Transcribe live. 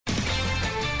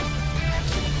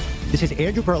This is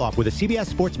Andrew Perloff with a CBS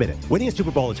Sports Minute. Winning a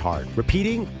Super Bowl is hard.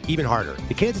 Repeating, even harder.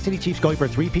 The Kansas City Chiefs going for a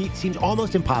three-peat seems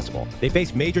almost impossible. They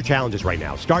face major challenges right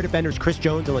now. Star defenders Chris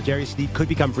Jones and L'Jarius Sneed could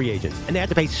become free agents, and they have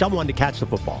to pay someone to catch the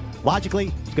football.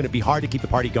 Logically, it's going to be hard to keep the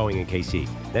party going in KC.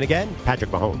 Then again,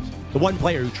 Patrick Mahomes, the one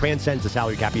player who transcends the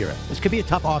salary cap era. This could be a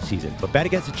tough offseason, but bet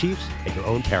against the Chiefs at your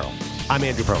own peril. I'm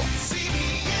Andrew Perloff.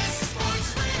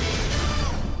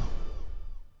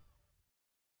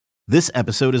 This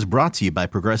episode is brought to you by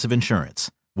Progressive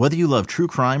Insurance. Whether you love true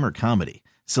crime or comedy,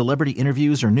 celebrity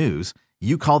interviews or news,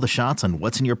 you call the shots on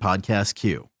what's in your podcast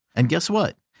queue. And guess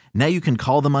what? Now you can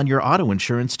call them on your auto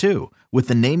insurance too with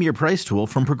the Name Your Price tool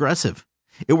from Progressive.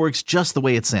 It works just the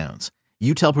way it sounds.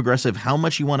 You tell Progressive how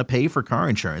much you want to pay for car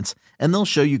insurance, and they'll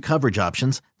show you coverage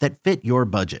options that fit your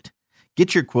budget.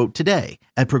 Get your quote today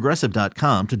at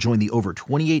Progressive.com to join the over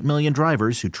 28 million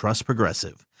drivers who trust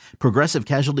Progressive. Progressive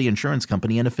Casualty Insurance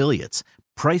Company and Affiliates.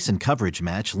 Price and coverage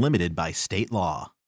match limited by state law.